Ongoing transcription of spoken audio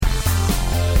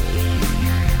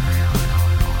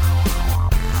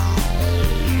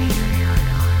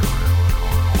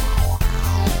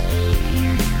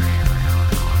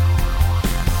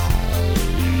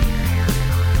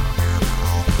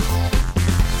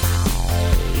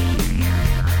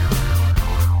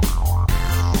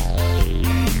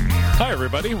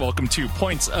everybody. Welcome to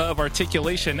Points of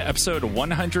Articulation, episode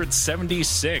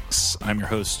 176. I'm your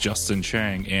host, Justin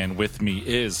Chang, and with me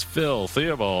is Phil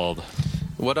Theobald.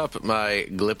 What up, my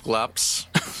glip-glops?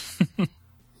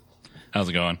 How's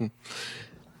it going?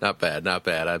 Not bad, not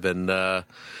bad. I've been, I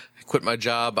quit my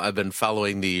job. I've been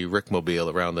following the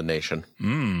Rickmobile around the nation.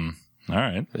 All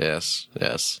right. Yes.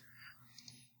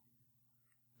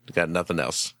 Got nothing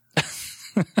else.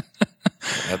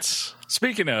 That's...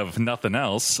 Speaking of nothing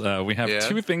else, we have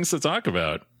two things to talk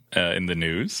about in the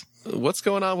news. What's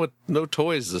going on with no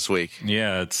toys this week?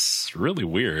 Yeah, it's really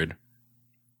weird.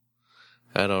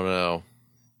 I don't know.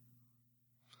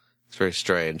 It's very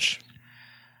strange.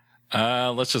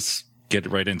 Let's just get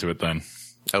right into it then.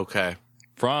 Okay.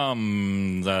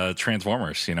 From the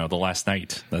Transformers, The Last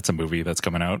Night. That's a movie that's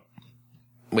coming out.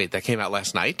 Wait, that came out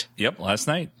last night? Yep, last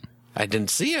night. I didn't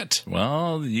see it.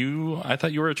 Well, I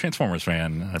thought you were a Transformers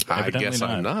fan. I guess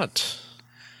I'm not.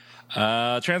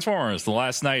 Transformers, The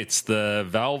Last Night's the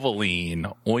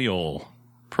Valvoline oil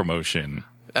promotion.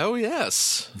 Oh,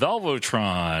 yes.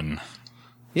 Valvotron.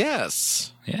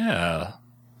 Yes. Yeah.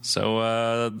 So,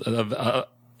 a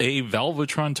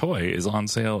Valvotron toy is on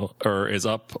sale, or is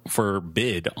up for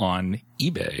bid on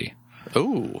eBay.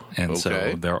 Oh, and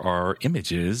so there are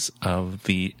images of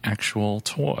the actual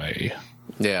toy.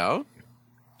 Yeah.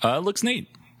 Looks neat.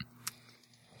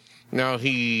 Now,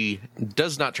 he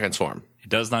does not transform. He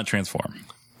does not transform.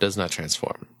 Does not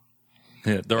transform.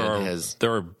 Yeah, there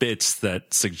are bits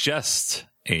that suggest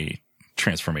a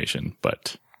transformation,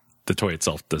 but the toy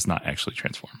itself does not actually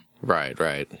transform.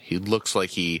 Right. He looks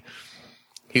like he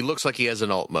has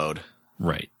an alt mode.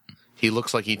 Right. He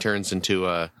looks like he turns into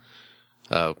a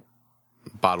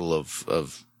bottle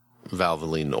of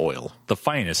Valvoline oil. The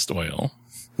finest oil.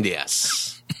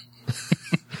 Yes.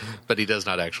 But he does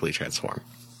not actually transform.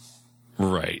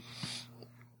 Right.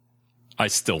 I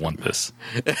still want this.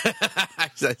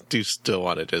 I do still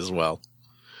want it as well.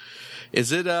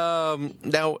 Is it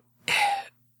now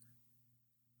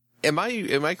am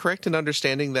I correct in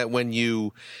understanding that when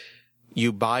you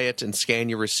buy it and scan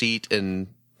your receipt and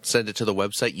send it to the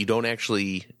website, you don't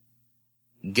actually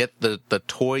get the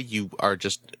toy, you are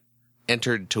just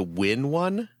entered to win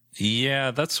one?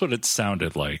 Yeah, that's what it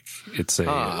sounded like. It's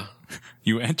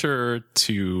you're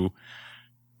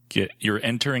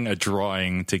entering a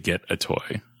drawing to get a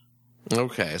toy.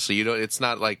 Okay, so it's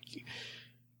not a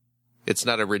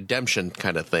redemption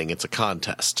kind of thing, it's a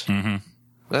contest. Mm-hmm.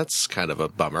 That's kind of a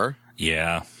bummer.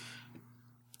 Yeah.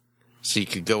 So you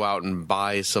could go out and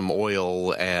buy some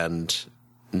oil and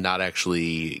not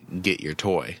actually get your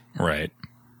toy. Right.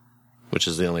 Which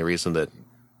is the only reason that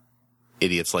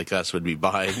idiots like us would be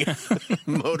buying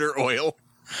motor oil.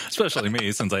 Especially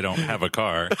me, since I don't have a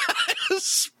car.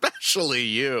 Especially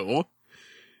you.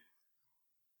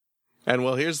 And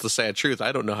well, here's the sad truth.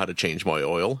 I don't know how to change my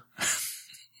oil.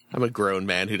 I'm a grown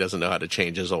man who doesn't know how to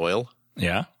change his oil.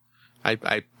 Yeah?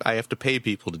 I have to pay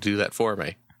people to do that for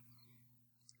me.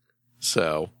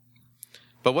 So,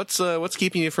 but what's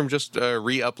keeping you from just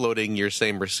re-uploading your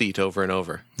same receipt over and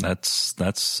over?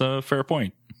 That's a fair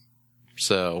point.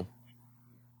 So,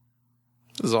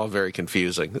 this is all very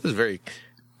confusing. This is a very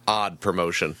odd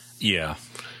promotion. Yeah.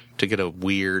 To get a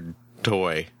weird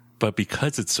toy. But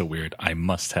because it's so weird, I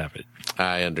must have it.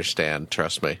 I understand.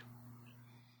 Trust me.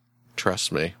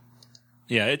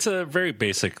 Yeah, it's a very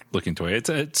basic looking toy.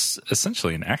 It's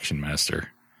essentially an Action Master.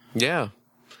 Yeah.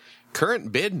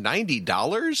 Current bid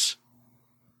 $90?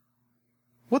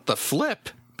 What the flip?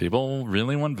 People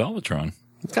really want Velvetron.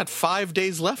 It's got 5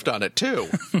 days left on it, too.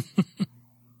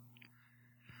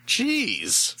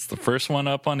 Jeez. It's the first one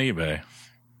up on eBay.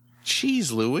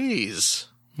 Jeez Louise.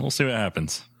 We'll see what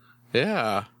happens.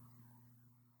 Yeah.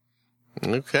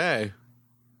 Okay,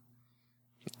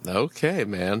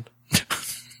 man.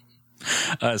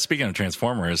 Speaking of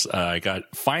Transformers, I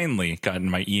finally gotten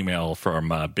my email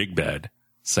from Big Bad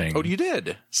saying... Oh, you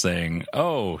did? Saying,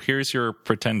 oh, here's your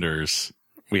Pretenders.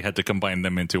 We had to combine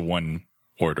them into one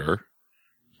order.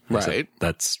 Right.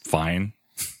 That's fine.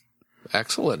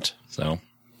 Excellent. So,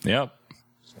 yep.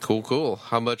 Cool.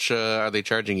 How much are they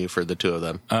charging you for the two of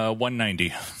them?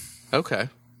 $190. Okay.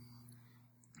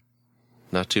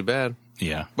 Not too bad.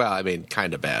 Yeah. Well, I mean,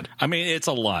 kind of bad. I mean, it's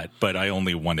a lot, but I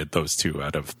only wanted those two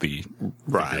out of the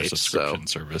subscription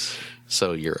service.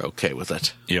 So you're okay with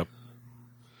it. Yep.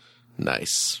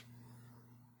 Nice.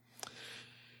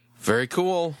 Very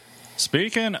cool.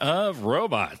 Speaking of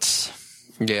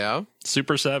robots. Yeah.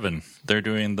 Super 7. They're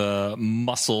doing the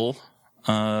muscle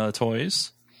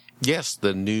toys. Yes,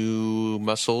 the new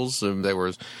muscles. There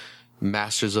was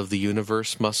Masters of the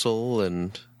Universe muscle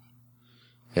and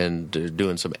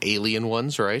doing some alien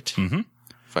ones, right? Mm-hmm.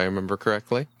 if I remember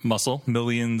correctly. Muscle.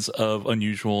 Millions of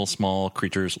unusual small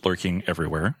creatures lurking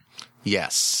everywhere.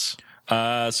 Yes.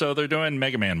 So they're doing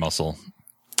Mega Man Muscle.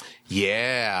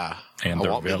 Yeah. And I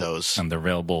they're want me those. And they're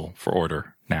available for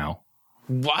order now.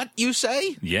 What, you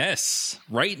say? Yes,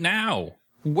 right now.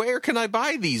 Where can I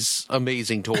buy these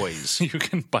amazing toys? You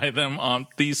can buy them on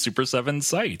the Super 7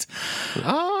 site.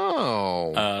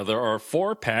 Oh. There are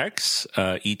 4 packs.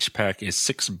 Each pack is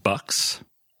 $6.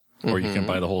 Or you can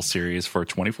buy the whole series for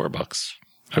 $24.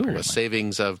 Ooh, a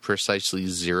savings of precisely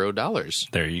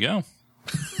 $0. There you go.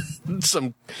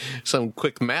 Some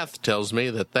quick math tells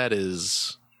me that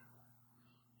is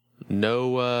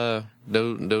no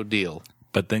deal.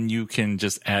 But then you can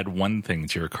just add one thing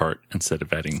to your cart instead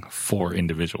of adding 4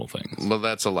 individual things. Well,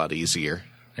 that's a lot easier.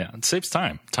 Yeah, it saves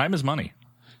time. Time is money.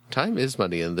 Time is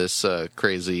money in this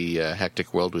crazy,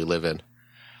 hectic world we live in.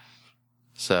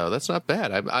 So that's not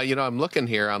bad. I'm looking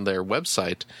here on their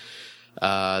website.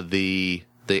 The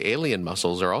alien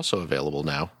muscles are also available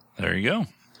now. There you go.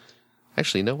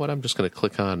 Actually, you know what? I'm just going to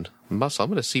click on muscle. I'm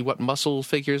going to see what muscle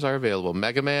figures are available.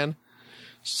 Mega Man,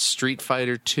 Street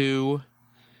Fighter 2,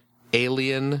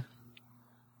 Alien,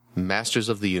 Masters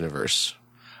of the Universe.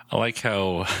 I like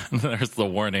how there's the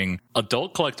warning,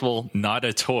 adult collectible, not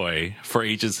a toy, for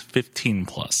ages 15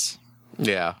 plus.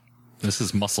 Yeah. This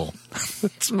is muscle.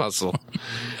 It's muscle.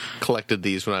 Collected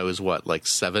these when I was,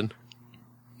 7?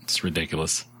 It's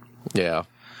ridiculous. Yeah.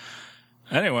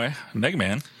 Anyway, Mega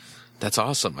Man. That's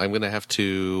awesome. I'm going to have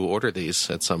to order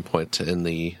these at some point in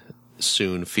the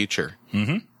soon future.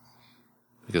 Mm-hmm.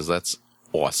 Because that's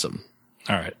awesome.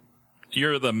 All right.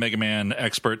 You're the Mega Man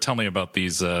expert. Tell me about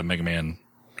these Mega Man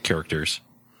characters.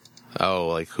 Oh,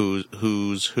 like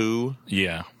who's who?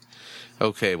 Yeah.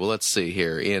 Okay, well, let's see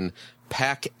here. In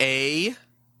Pack A,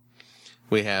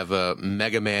 we have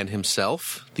Mega Man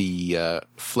himself, the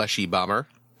fleshy bomber.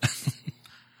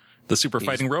 The super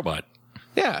fighting robot.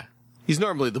 Yeah. He's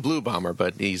normally the blue bomber,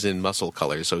 but he's in muscle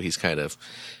color, so he's kind of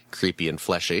creepy and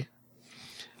fleshy.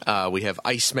 We have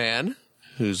Iceman,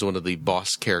 who's one of the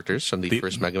boss characters from the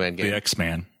first Mega Man game. The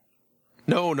X-Man.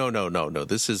 No.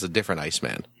 This is a different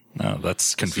Iceman. Oh,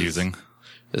 that's confusing.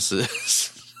 This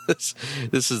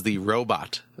is the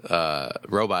robot,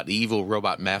 evil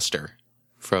robot master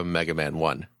from Mega Man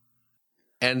 1.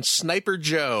 And Sniper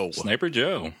Joe.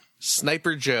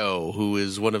 Sniper Joe, who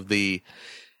is one of the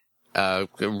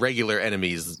regular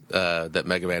enemies that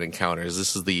Mega Man encounters.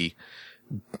 This is the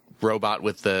robot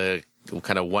with the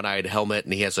kind of one-eyed helmet,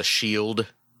 and he has a shield,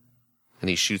 and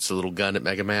he shoots a little gun at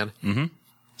Mega Man. Mm-hmm.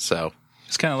 So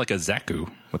it's kind of like a Zaku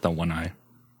with the one eye.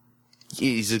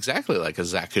 He's exactly like a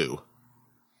Zaku.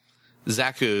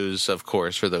 Zaku's, of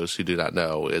course, for those who do not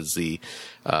know, is the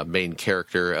main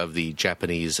character of the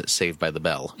Japanese Saved by the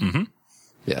Bell. Mm-hmm.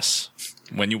 Yes.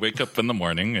 When you wake up in the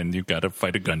morning and you got to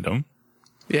fight a Gundam.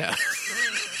 Yeah.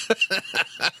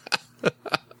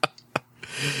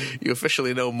 You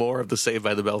officially know more of the Saved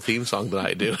by the Bell theme song than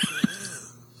I do.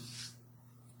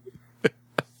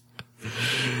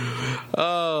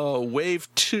 Oh,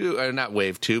 Wave 2, not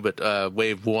Wave 2, but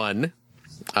Wave 1.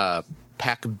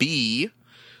 Pack B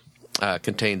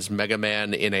contains Mega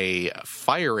Man in a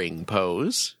firing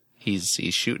pose. He's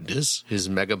shooting his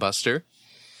Mega Buster.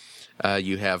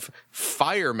 You have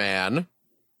Fireman.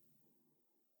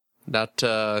 Not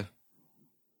an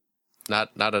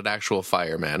actual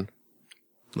fireman,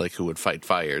 like who would fight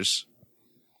fires,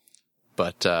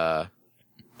 but the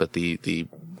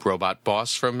robot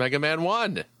boss from Mega Man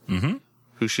 1, mm-hmm.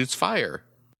 who shoots fire,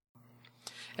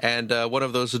 and one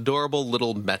of those adorable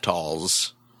little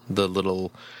Metals, the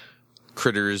little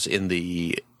critters in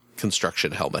the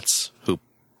construction helmets who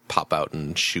pop out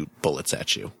and shoot bullets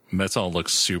at you. Metal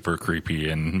looks super creepy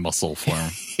in muscle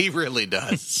form. He really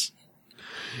does.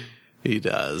 He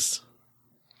does.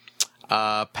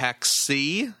 Pack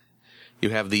C, you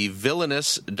have the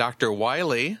villainous Dr.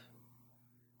 Wily,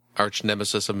 arch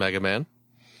nemesis of Mega Man.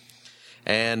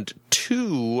 And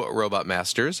 2 Robot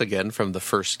Masters, again from the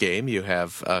first game. You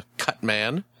have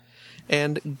Cutman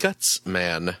and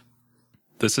Gutsman.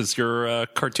 This is your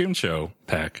cartoon show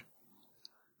pack.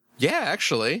 Yeah,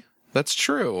 actually, that's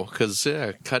true. Because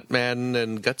Cutman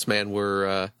and Gutsman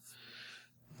were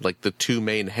like the 2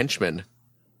 main henchmen.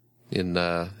 They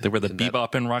were the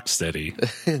Bebop and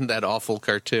Rocksteady in that awful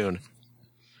cartoon.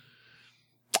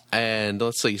 And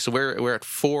let's see, so we're at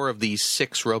 4 of the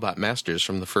 6 Robot Masters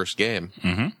from the first game.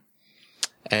 Mm-hmm.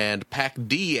 And Pack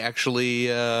D actually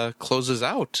closes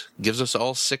out, gives us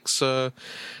all 6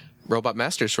 Robot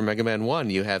Masters from Mega Man 1.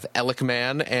 You have Elec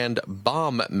Man and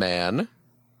Bomb Man,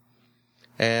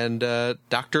 and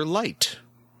Dr. Light,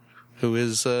 who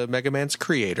is Mega Man's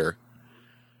creator,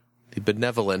 the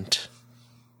benevolent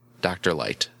Dr.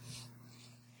 Light.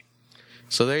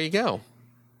 So there you go.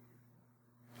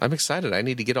 I'm excited. I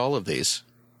need to get all of these.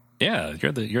 Yeah,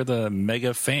 you're the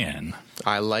mega fan.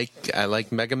 I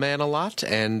like Mega Man a lot,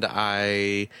 and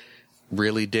I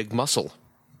really dig Muscle.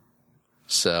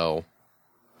 So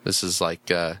this is like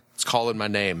it's calling my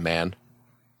name, man.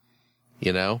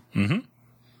 You know? Mm-hmm.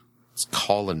 It's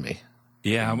calling me.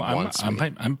 Yeah,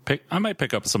 I might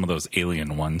pick up some of those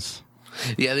Alien ones.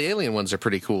 Yeah, the Alien ones are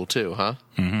pretty cool too, huh?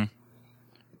 Mm-hmm.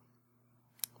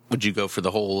 Would you go for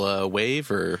the whole wave,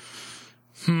 or?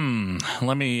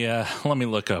 Let me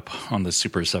look up on the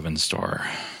Super 7 store.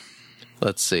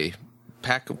 Let's see.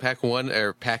 Pack 1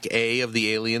 or Pack A of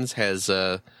the Aliens has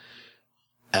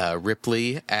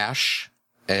Ripley, Ash,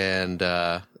 and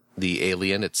the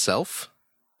alien itself.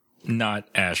 Not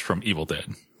Ash from Evil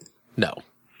Dead. No.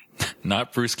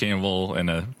 Not Bruce Campbell in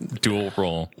a dual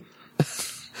role.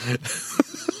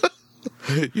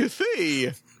 You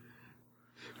see,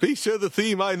 be sure to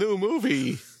see my new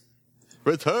movie,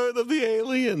 Return of the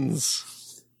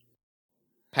Aliens.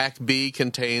 Pack B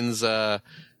contains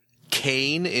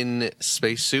Kane in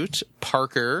spacesuit,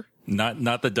 Parker.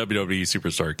 Not the WWE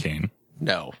superstar Kane.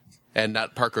 No, and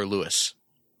not Parker Lewis.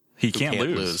 He can't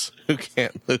lose. Who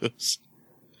can't lose?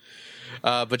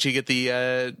 But you get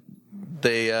the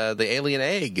alien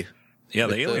egg. Yeah,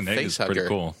 the alien egg is pretty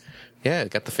cool. Yeah,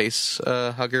 got the face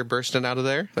hugger bursting out of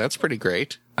there. That's pretty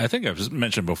great. I think I've just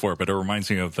mentioned before, but it reminds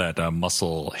me of that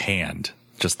muscle hand.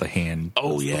 Just the hand.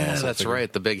 Oh, yeah, that's figure.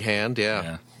 Right. The big hand,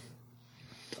 yeah.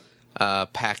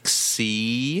 Pack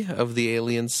C of the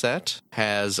alien set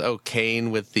has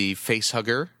Kane with the face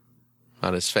hugger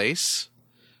on his face.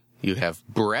 You have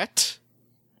Brett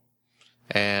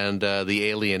and the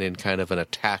alien in kind of an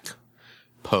attack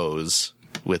pose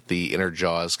with the inner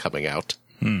jaws coming out.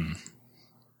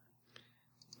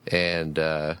 And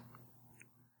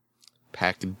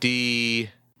Pack D,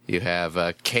 you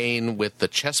have Kane with the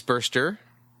chest burster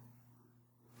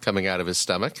coming out of his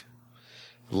stomach.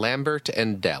 Lambert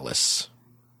and Dallas.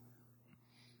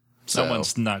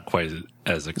 Someone's not quite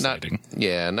as exciting.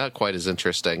 Not quite as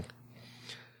interesting.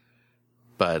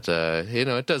 But,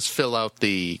 it does fill out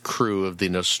the crew of the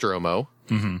Nostromo.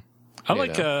 Mm-hmm.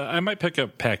 I might pick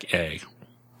up Pack A.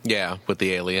 Yeah, with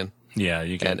the alien. Yeah,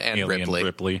 you get and Alien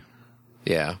Ripley.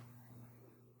 Yeah.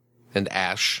 And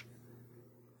Ash.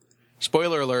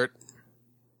 Spoiler alert.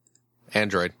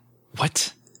 Android.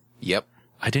 What? Yep.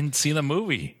 I didn't see the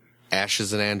movie. Ash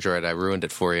is an android. I ruined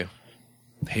it for you.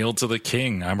 Hail to the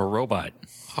king. I'm a robot.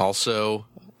 Also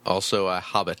a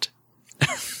hobbit.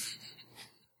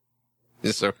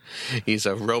 He's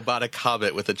a robotic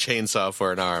hobbit with a chainsaw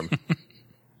for an arm.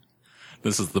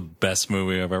 This is the best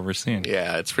movie I've ever seen.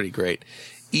 Yeah, it's pretty great.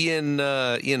 Ian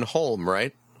Holm,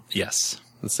 right? Yes.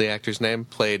 That's the actor's name.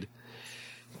 Played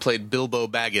Bilbo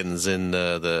Baggins in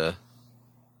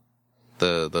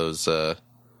those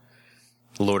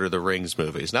Lord of the Rings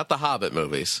movies, not the Hobbit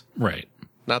movies. Right.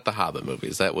 Not the Hobbit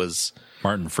movies. That was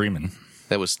Martin Freeman.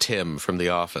 That was Tim from The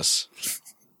Office.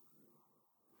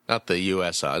 Not the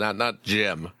U.S. Not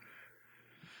Jim.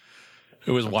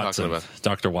 It was Watson.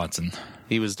 Dr. Watson.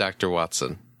 He was Dr.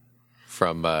 Watson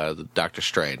from Doctor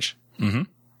Strange. Mm-hmm.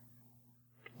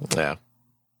 Yeah.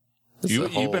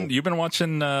 You've been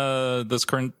watching this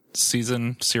current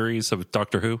series of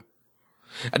Doctor Who?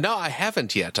 No, I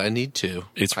haven't yet. I need to.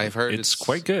 I've heard it's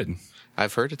quite good.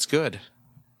 I've heard it's good.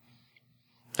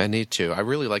 I need to. I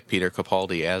really like Peter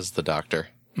Capaldi as the Doctor.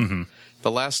 Mm-hmm.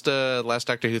 The last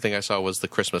Doctor Who thing I saw was the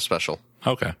Christmas special.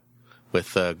 Okay. With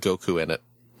Goku in it.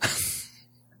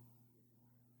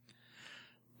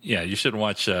 Yeah, you should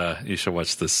watch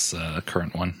this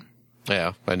current one.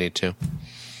 Yeah, I need to.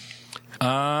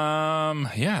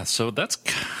 Yeah, so that's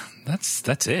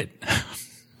it.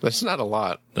 That's not a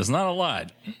lot. There's not a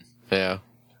lot. Yeah.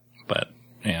 But,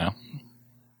 yeah.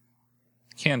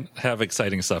 Can't have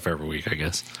exciting stuff every week, I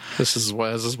guess. This is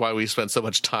why we spent so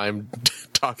much time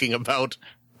talking about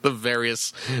the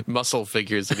various muscle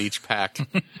figures in each pack.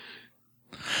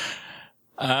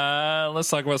 Let's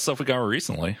talk about stuff we got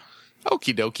recently.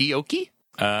 Okie dokie.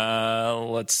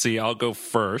 Let's see. I'll go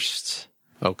first.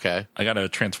 Okay. I got a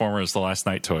Transformers The Last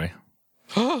Night toy.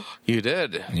 You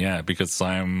did? Yeah, because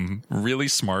I'm really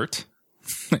smart.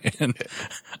 And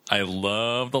I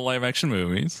love the live action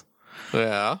movies.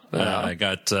 Yeah. I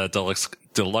got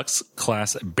deluxe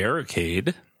class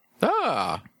Barricade.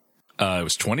 It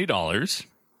was $20.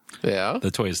 Yeah.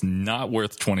 The toy is not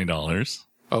worth $20.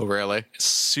 Oh, really?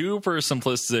 Super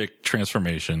simplistic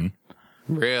transformation.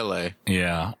 Really?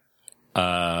 Yeah.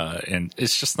 And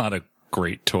it's just not a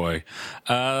great toy.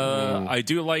 I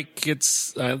do like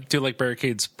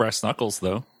Barricade's brass knuckles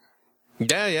though.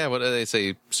 Yeah. What do they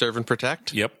say? Serve and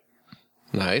protect? Yep.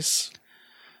 Nice.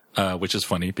 Which is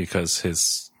funny because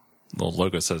his little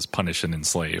logo says punish and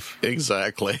enslave.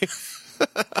 Exactly.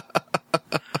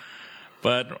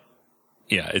 But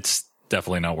yeah, it's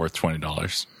definitely not worth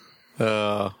 $20.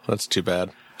 That's too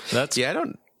bad. That's Yeah, I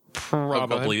don't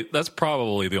that's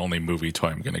probably the only movie toy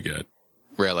I'm going to get.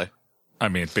 really. I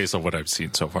mean, based on what I've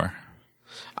seen so far.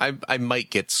 I might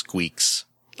get Squeaks.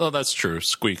 Oh, that's true.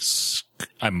 Squeaks.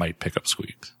 I might pick up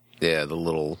Squeaks. Yeah, the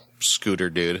little scooter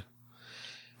dude.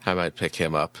 I might pick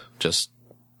him up just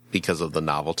because of the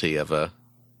novelty of a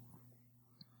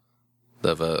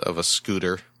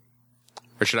scooter.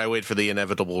 Or should I wait for the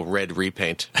inevitable red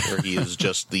repaint where he is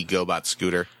just the GoBot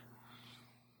scooter?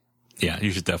 Yeah,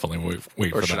 you should definitely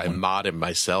wait Or for should that I one. mod him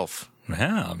myself?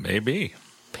 Yeah, maybe.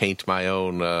 Paint my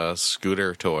own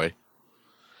scooter toy.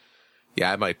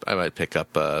 Yeah, I might pick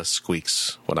up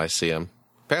Squeaks when I see him.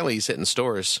 Apparently he's hitting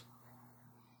stores.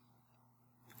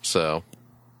 So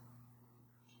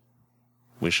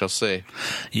we shall see.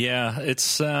 Yeah,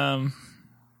 it's the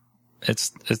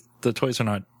toys are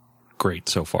not great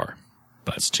so far,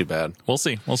 but It's too bad. we'll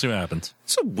see. We'll see what happens.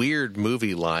 It's a weird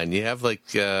movie line. You have like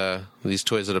these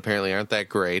toys that apparently aren't that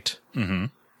great. Mm-hmm.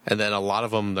 And then a lot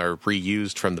of them are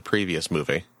reused from the previous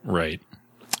movie. Right.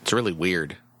 It's really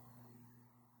weird.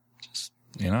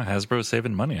 Hasbro's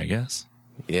saving money, I guess.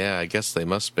 Yeah, I guess they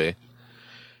must be.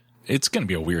 It's going to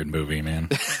be a weird movie, man.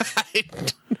 I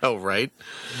know, right?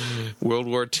 World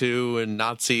War II and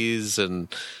Nazis and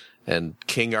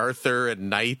King Arthur and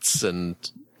knights and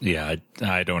Yeah,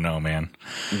 I don't know, man.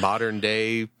 modern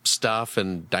day stuff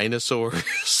and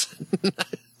dinosaurs.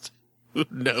 Who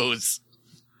knows?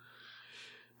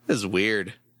 This is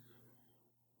weird.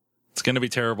 It's going to be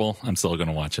terrible. I'm still going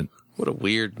to watch it. What a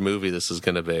weird movie this is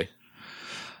going to be.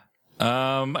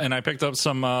 And I picked up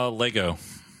some Lego,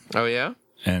 Oh, yeah?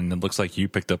 and it looks like you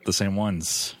picked up the same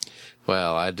ones.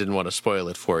 Well, I didn't want to spoil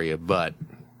it for you, but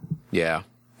yeah,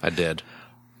 I did.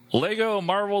 Lego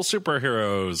Marvel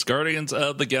Superheroes Guardians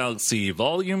of the Galaxy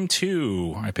Volume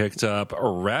 2. I picked up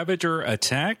Ravager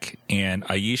Attack and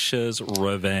Aisha's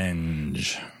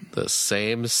Revenge. The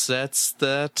same sets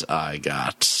that I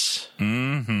got.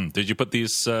 Mm-hmm. Did you put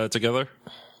these together?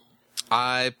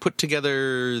 I put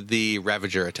together the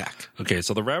Ravager Attack. Okay,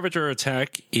 so the Ravager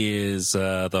Attack is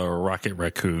the Rocket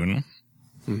Raccoon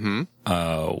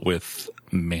with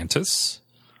Mantis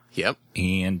Yep.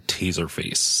 and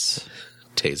Taserface.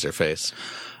 Taserface.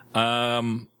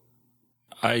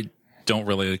 I don't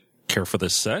really care for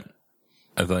this set.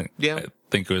 I think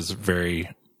it was very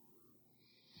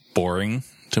boring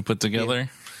to put together.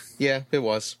 Yeah, it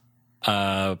was.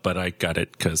 But I got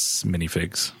it because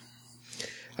minifigs.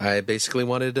 I basically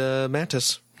wanted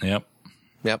Mantis. Yep.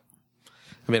 Yep.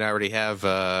 I mean, I already have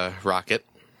Rocket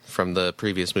from the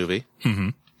previous movie. Mm-hmm.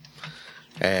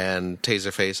 And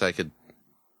Taserface, I could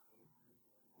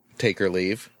take or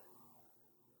leave.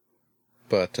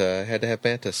 But I had to have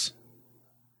Mantis.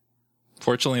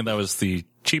 Fortunately, that was the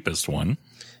cheapest one.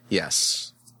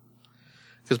 Yes.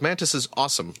 Because Mantis is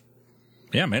awesome.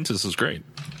 Yeah, Mantis is great.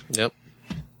 Yep.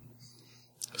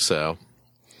 So.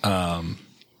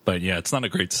 But yeah, it's not a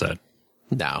great set.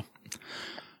 No.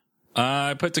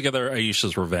 I put together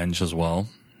Aisha's Revenge as well.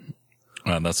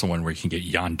 That's the one where you can get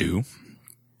Yondu.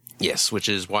 Yes, which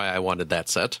is why I wanted that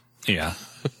set. Yeah.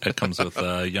 It comes with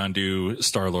Yondu,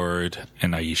 Star-Lord,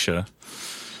 and Aisha.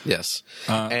 Yes.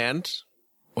 And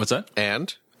What's that?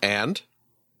 and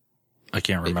I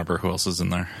can't remember who else is in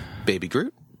there. Baby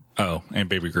Groot. Oh, and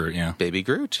Baby Groot, yeah. Baby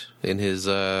Groot in his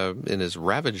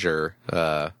Ravager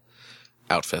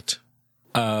outfit.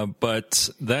 But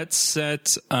that set,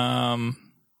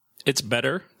 it's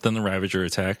better than the Ravager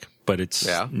Attack, but it's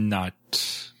not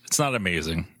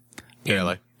amazing.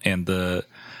 Really? And there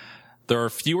are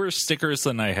fewer stickers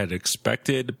than I had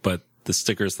expected, but the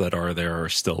stickers that are there are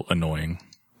still annoying.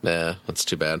 Nah, that's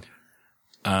too bad.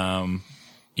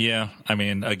 Yeah, I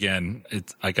mean, again,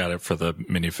 I got it for the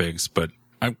minifigs, but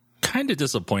I'm kind of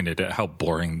disappointed at how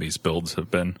boring these builds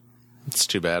have been. It's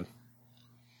too bad.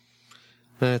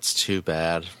 That's too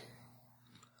bad.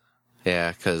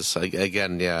 Yeah, because,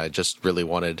 I just really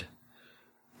wanted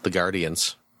the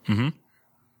Guardians. Mm-hmm.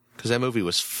 Because that movie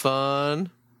was fun.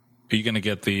 Are you going to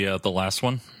get the last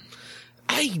one?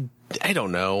 I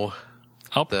don't know.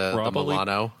 I'll The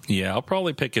Milano. Yeah, I'll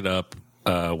probably pick it up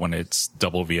when it's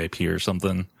double VIP or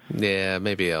something, Yeah,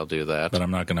 maybe I'll do that. but I'm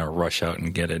not going to rush out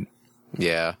and get it.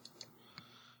 Yeah.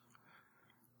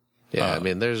 Yeah, I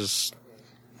mean, there's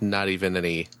not even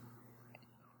any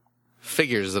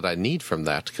figures that I need from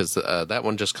that, because that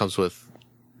one just comes with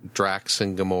Drax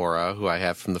and Gamora, who I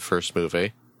have from the first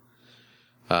movie.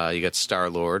 You got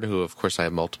Star-Lord, who of course I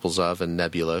have multiples of, and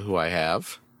Nebula, who I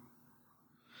have.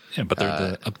 Yeah, but they're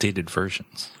the updated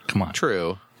versions. Come on.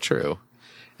 True.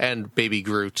 And Baby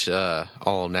Groot,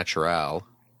 all natural,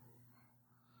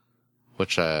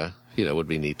 which would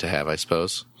be neat to have, I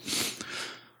suppose.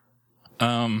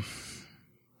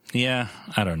 Yeah,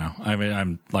 I don't know. I mean,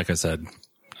 I'm like I said,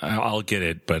 I'll get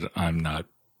it, but I'm not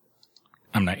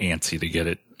antsy to get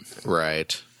it.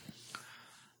 Right.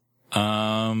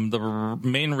 The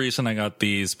main reason I got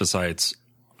these, besides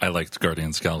I liked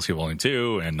Guardians of the Galaxy Volume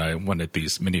 2 and I wanted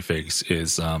these minifigs,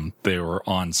 is they were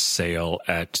on sale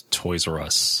at Toys R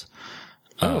Us.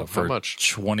 For how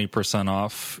much? 20%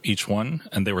 off each one,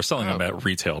 and they were selling them at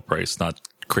retail price, not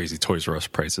crazy Toys R Us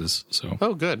prices. So,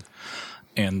 good.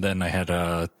 And then I had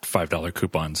a $5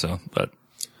 coupon, so that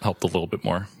helped a little bit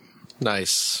more.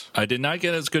 Nice. I did not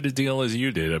get as good a deal as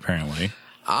you did, apparently.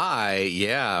 I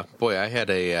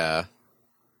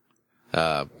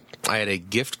had a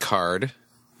gift card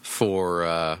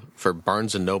for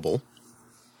Barnes and Noble.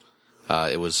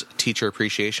 It was Teacher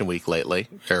Appreciation Week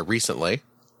recently.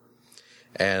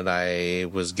 And I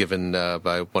was given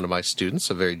by one of my students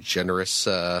a very generous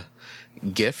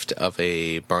gift of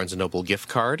a Barnes & Noble gift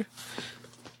card.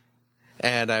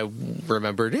 And I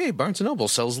remembered, hey, Barnes & Noble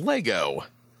sells Lego.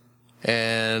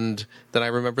 And then I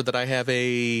remembered that I have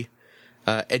a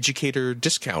educator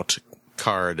discount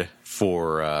card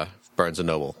for Barnes &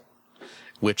 Noble,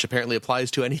 which apparently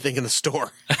applies to anything in the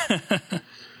store,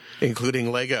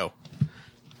 including Lego,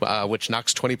 which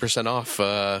knocks 20% off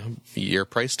your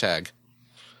price tag.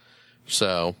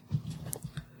 So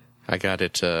I got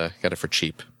it for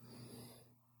cheap.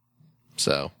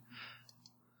 So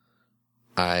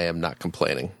I am not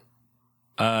complaining.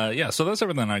 Yeah, so that's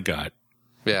everything I got.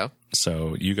 Yeah.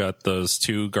 So you got those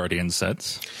 2 Guardian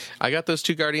sets. I got those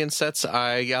 2 Guardian sets.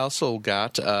 I also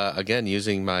got, again,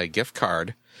 using my gift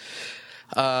card,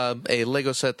 a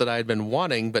Lego set that I had been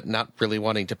wanting, but not really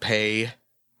wanting to pay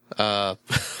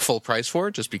full price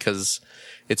for, just because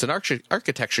it's an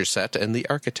architecture set, and the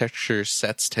architecture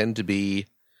sets tend to be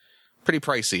pretty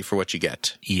pricey for what you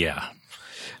get. Yeah.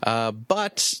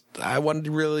 But I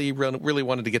really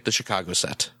wanted to get the Chicago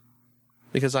set,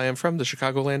 because I am from the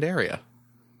Chicagoland area.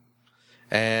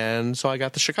 And so I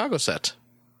got the Chicago set,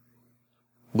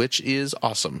 which is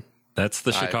awesome. That's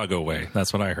the Chicago way.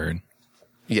 That's what I heard.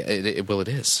 Yeah, it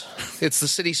is. It's the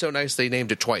city so nice they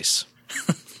named it twice.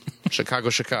 Chicago.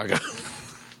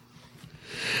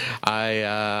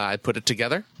 I put it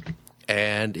together,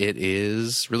 and it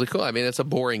is really cool. I mean, it's a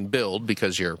boring build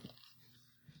because you're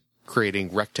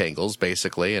creating rectangles,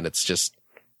 basically, and it's just,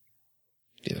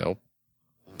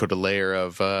 put a layer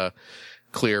of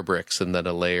clear bricks and then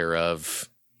a layer of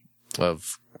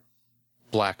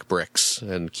black bricks,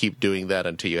 and keep doing that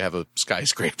until you have a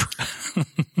skyscraper.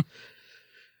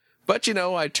 But,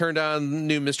 I turned on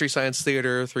new Mystery Science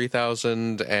Theater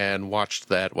 3000 and watched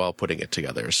that while putting it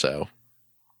together, so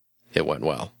it went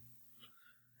well.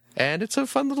 And it's a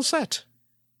fun little set.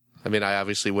 I mean, I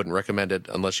obviously wouldn't recommend it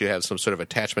unless you have some sort of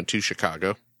attachment to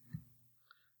Chicago.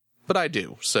 But I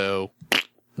do, so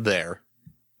there.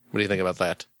 What do you think about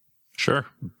that? Sure.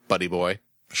 Buddy boy.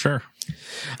 Sure.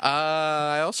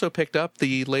 I also picked up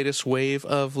the latest wave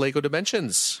of Lego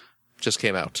Dimensions. Just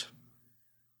came out.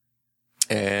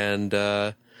 And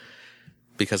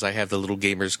because I have the Little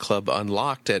Gamers Club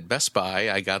unlocked at Best Buy,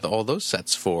 I got all those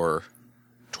sets for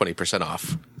 20%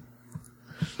 off.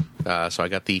 So I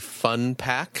got the Fun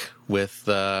Pack with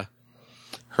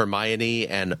Hermione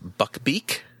and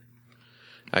Buckbeak.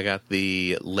 I got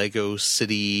the Lego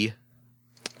City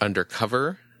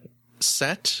Undercover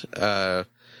set, the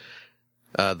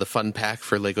Fun Pack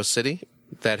for Lego City,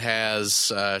 that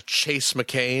has Chase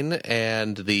McCain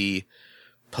and the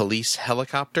police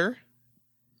helicopter.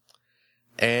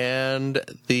 And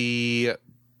the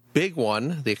big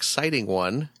one, the exciting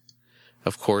one,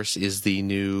 of course, is the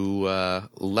new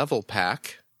level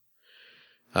pack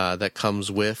that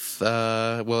comes with,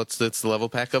 it's the level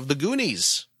pack of the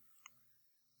Goonies.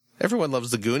 Everyone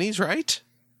loves the Goonies, right?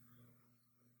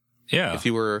 Yeah. If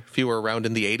you were around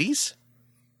in the 80s.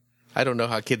 I don't know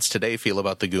how kids today feel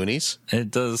about the Goonies. It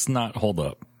does not hold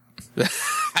up.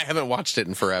 I haven't watched it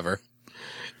in forever.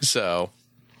 So,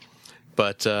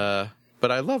 but I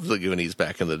loved the Goonies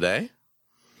back in the day.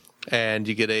 And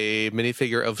you get a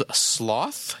minifigure of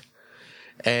Sloth,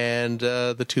 and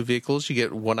the 2 vehicles. You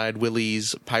get One-Eyed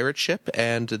Willie's pirate ship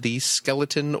and the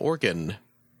skeleton organ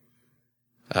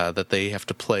that they have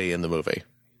to play in the movie.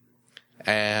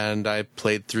 And I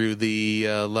played through the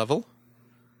level,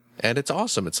 and it's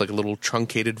awesome. It's like a little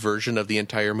truncated version of the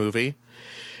entire movie,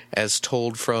 as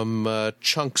told from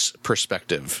Chunk's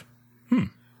perspective.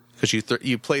 because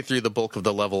you play through the bulk of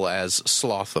the level as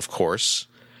Sloth, of course,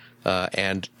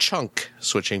 and Chunk,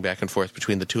 switching back and forth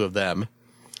between the two of them.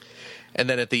 And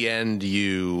then at the end,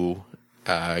 you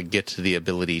get the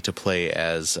ability to play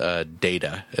as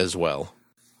Data as well.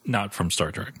 Not from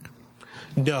Star Trek.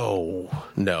 No.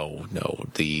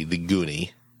 The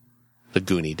Goonie. The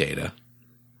Goonie Data.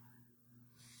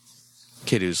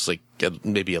 Kid who's like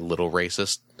maybe a little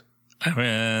racist. I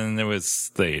mean, it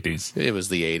was the 80s. It was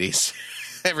the 80s.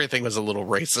 Everything was a little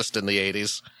racist in the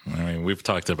 80s. I mean, we've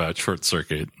talked about Short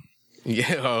Circuit.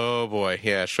 Yeah, oh boy.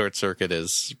 Yeah, Short Circuit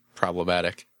is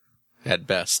problematic at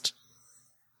best.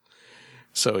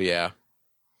 So yeah.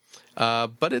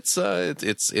 But it's a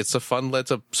fun,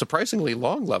 it's a surprisingly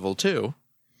long level too.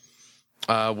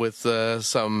 With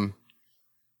some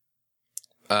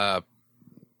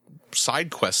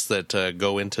side quests that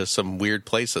go into some weird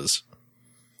places.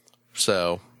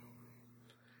 So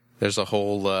there's a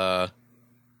whole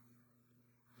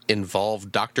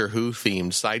involved Doctor Who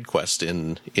themed side quest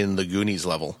in the Goonies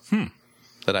level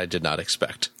that I did not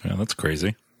expect. Yeah, that's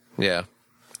crazy. Yeah.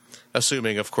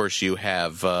 Assuming, of course, you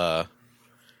have the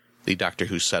Doctor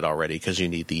Who set already, because you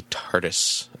need the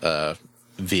TARDIS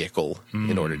vehicle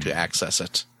in order to access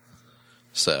it.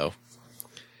 So,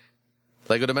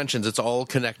 LEGO Dimensions, it's all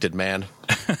connected, man.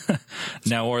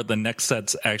 Now, are the next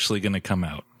sets actually going to come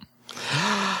out?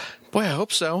 Boy, I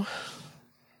hope so.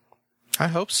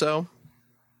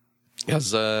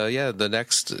 Because, the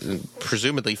next,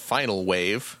 presumably final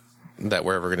wave that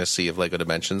we're ever going to see of LEGO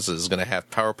Dimensions is going to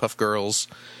have Powerpuff Girls,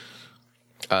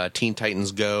 Teen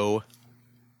Titans Go,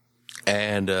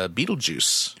 and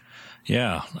Beetlejuice.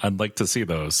 Yeah, I'd like to see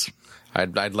those.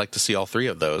 I'd like to see all three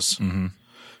of those. Mm-hmm.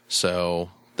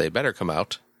 So they better come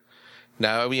out.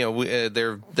 Now,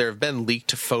 there have been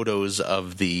leaked photos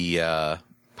of the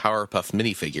Powerpuff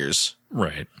minifigures.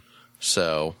 Right.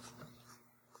 So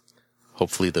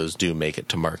hopefully those do make it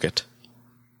to market.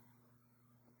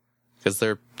 Because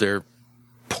their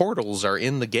portals are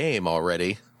in the game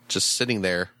already, just sitting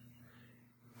there,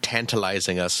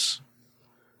 tantalizing us,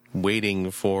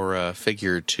 waiting for a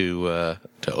figure to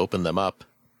open them up.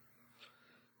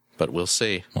 But we'll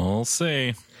see. We'll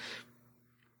see.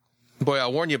 Boy,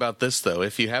 I'll warn you about this, though.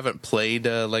 If you haven't played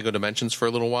LEGO Dimensions for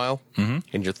a little while, and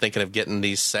you're thinking of getting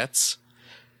these sets,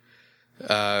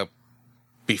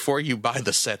 before you buy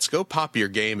the sets, go pop your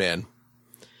game in.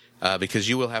 Because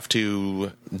you will have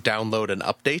to download an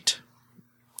update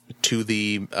to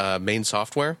the main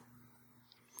software,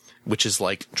 which is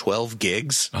like 12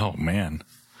 gigs. Oh, man.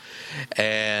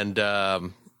 And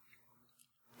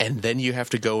then you have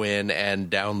to go in and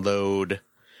download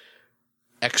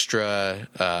extra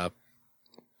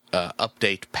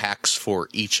update packs for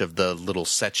each of the little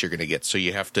sets you're going to get. So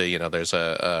you have to, there's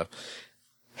a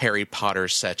Harry Potter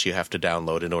set you have to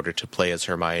download in order to play as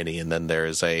Hermione, and then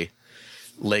there's a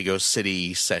Lego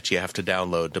City set you have to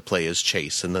download to play as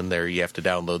Chase, and then there you have to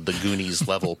download the Goonies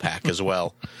level pack as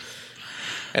well.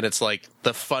 And it's like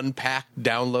the fun pack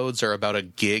downloads are about a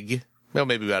gig, well,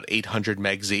 maybe about 800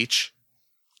 megs each.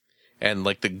 And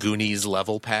like the Goonies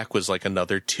level pack was like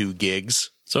another 2 gigs.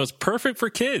 So it's perfect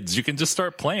for kids. You can just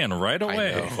start playing right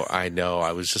away. I know.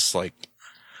 I was just like,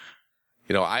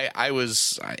 I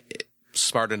was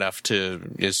smart enough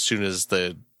to, as soon as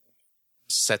the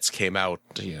sets came out,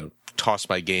 toss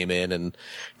my game in and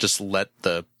just let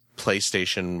the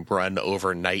PlayStation run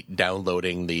overnight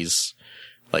downloading these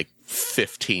like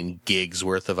 15 gigs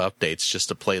worth of updates just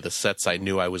to play the sets I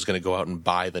knew I was going to go out and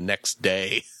buy the next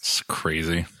day. It's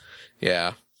crazy.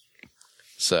 Yeah.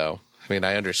 So, I mean,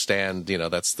 I understand,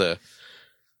 that's the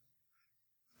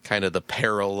kind of the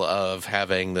peril of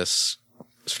having this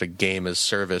sort of game as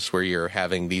service where you're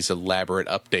having these elaborate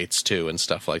updates too and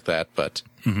stuff like that. But,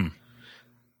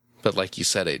 but like you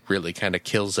said, it really kind of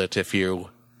kills it if you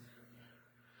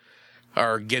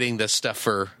are getting this stuff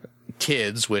for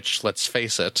kids, which, let's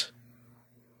face it,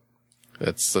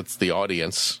 that's the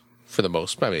audience for the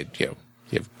most. I mean, you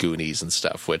have Goonies and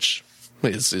stuff, which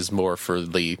is more for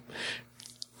the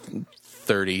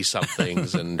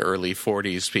 30-somethings and early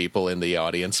 40s people in the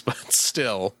audience, but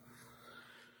still,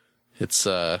 it's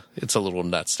a little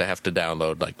nuts to have to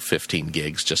download like 15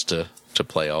 gigs just to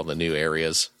play all the new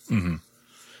areas. Mm-hmm.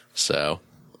 So,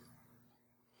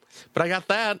 but I got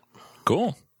that.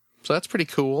 Cool. So that's pretty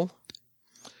cool.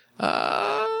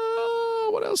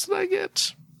 What else did I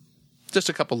get? Just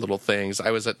a couple little things.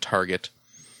 I was at Target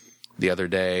the other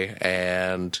day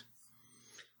and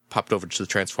popped over to the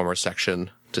Transformers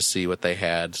section to see what they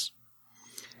had.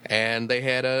 And they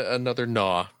had another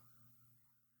Gnaw.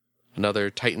 Another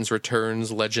Titans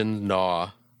Returns Legend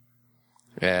Gnaw.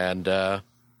 And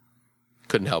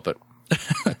couldn't help it.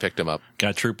 picked them up.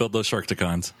 Got Troop Build those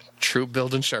Sharkticons. Troop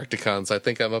building Sharkticons. I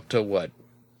think I'm up to, what,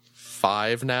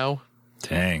 5 now?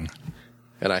 Dang.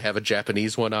 And I have a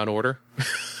Japanese one on order.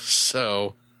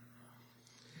 So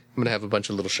I'm going to have a bunch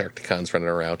of little Sharkticons running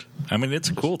around. I mean, it's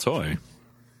a cool toy.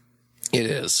 It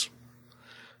is.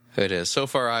 It is. So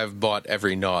far, I've bought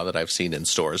every Gnaw that I've seen in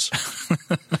stores.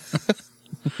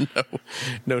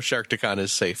 No Sharkticon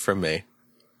is safe from me.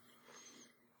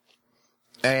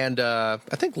 And I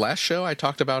think last show I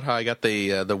talked about how I got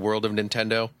the World of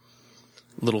Nintendo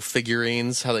little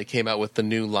figurines, how they came out with the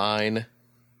new line.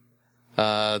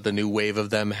 The new wave of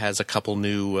them has a couple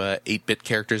new 8-bit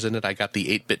characters in it. I got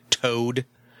the 8-bit Toad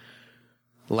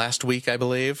last week, I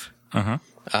believe. Uh-huh.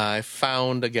 I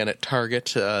found, again, at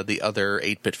Target, the other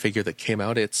 8-bit figure that came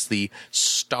out. It's the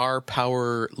Star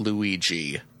Power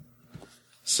Luigi.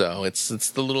 So it's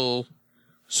the little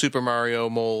Super Mario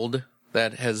mold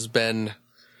that has been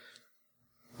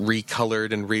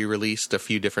recolored and re-released a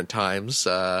few different times.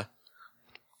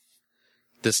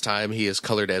 This time he is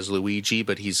colored as Luigi,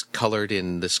 but he's colored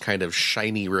in this kind of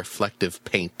shiny reflective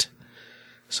paint.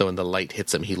 So when the light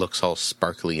hits him, he looks all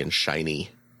sparkly and shiny.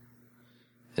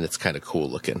 And it's kind of cool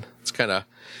looking. It's kind of,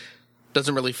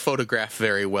 doesn't really photograph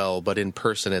very well, but in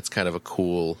person it's kind of a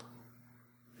cool,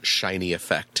 shiny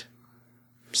effect.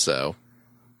 So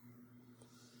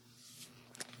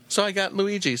I got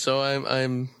Luigi, so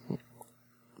I'm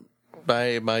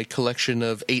my collection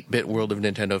of 8-bit World of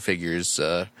Nintendo figures,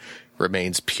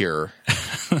 remains pure.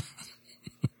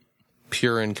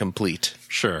 Pure and complete.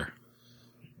 Sure.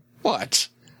 What?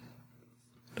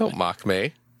 Don't mock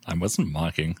me. I wasn't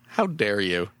mocking. How dare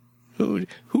you?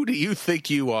 Who do you think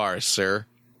you are, sir?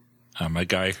 I'm a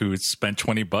guy who spent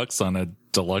 $20 on a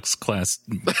deluxe class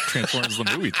Transformers the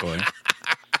movie toy.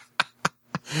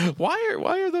 Why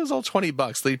are those all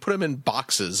 $20? They put them in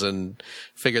boxes and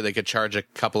figure they could charge a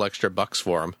couple extra bucks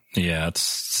for them. Yeah,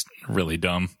 it's really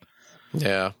dumb.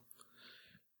 Yeah.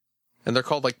 And they're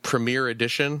called like Premiere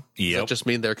Edition. Yep. Does that just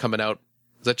mean they're coming out?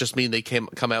 Does that just mean they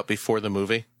come out before the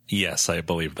movie? Yes, I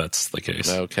believe that's the case.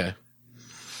 Okay.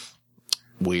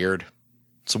 Weird.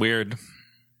 It's weird.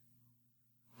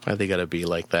 Why they gotta be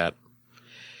like that?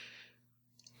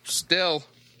 Still,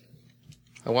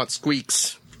 I want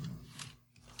Squeaks.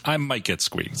 I might get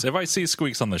Squeaks. If I see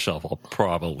Squeaks on the shelf, I'll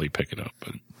probably pick it up.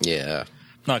 But Yeah.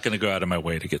 not going to go out of my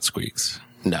way to get Squeaks.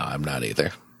 No, I'm not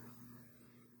either.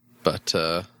 But,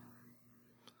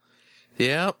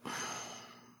 yep.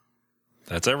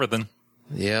 That's everything.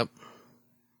 Yep.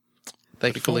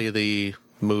 Thankfully, the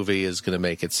movie is going to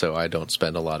make it so I don't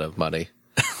spend a lot of money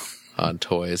on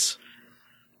toys.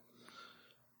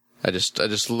 I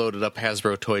just loaded up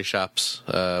Hasbro Toy Shop's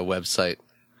website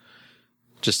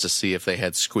just to see if they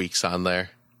had Squeaks on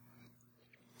there.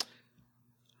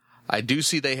 I do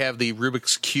see they have the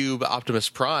Rubik's Cube Optimus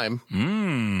Prime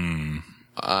on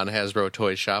Hasbro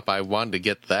Toy Shop. I wanted to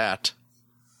get that,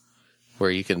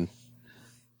 where you can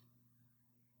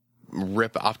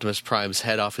rip Optimus Prime's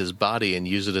head off his body and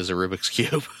use it as a Rubik's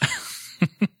Cube.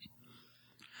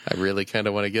 I really kind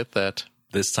of want to get that.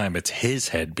 This time it's his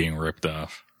head being ripped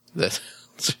off.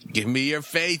 Give me your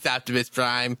face, Optimus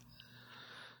Prime.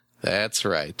 That's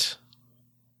right.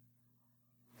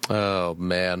 Oh,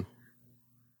 man.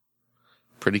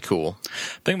 Pretty cool. I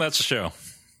think that's the show.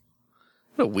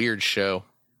 What a weird show.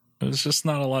 There's just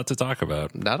not a lot to talk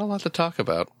about. Not a lot to talk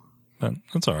about. But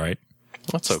that's all right.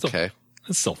 That's okay.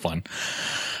 It's still fun.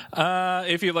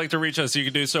 If you'd like to reach us, you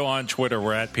can do so on Twitter.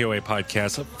 We're at POA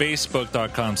Podcast,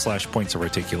 Facebook.com/Points of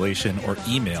Articulation, or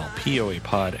email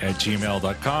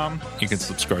POApod@gmail.com. You can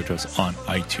subscribe to us on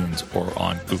iTunes or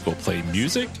on Google Play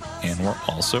Music, and we're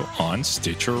also on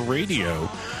Stitcher Radio.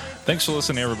 Thanks for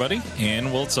listening, everybody,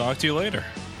 and we'll talk to you later.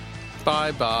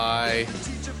 Bye-bye.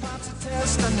 Teacher pops a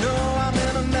test. I know I'm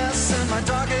in a mess, and my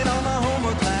dog ate all my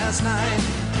homework last night.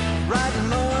 Riding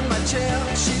low in my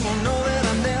chair, she won't know that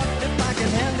I'm there. If I can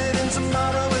hand it in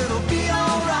tomorrow, it'll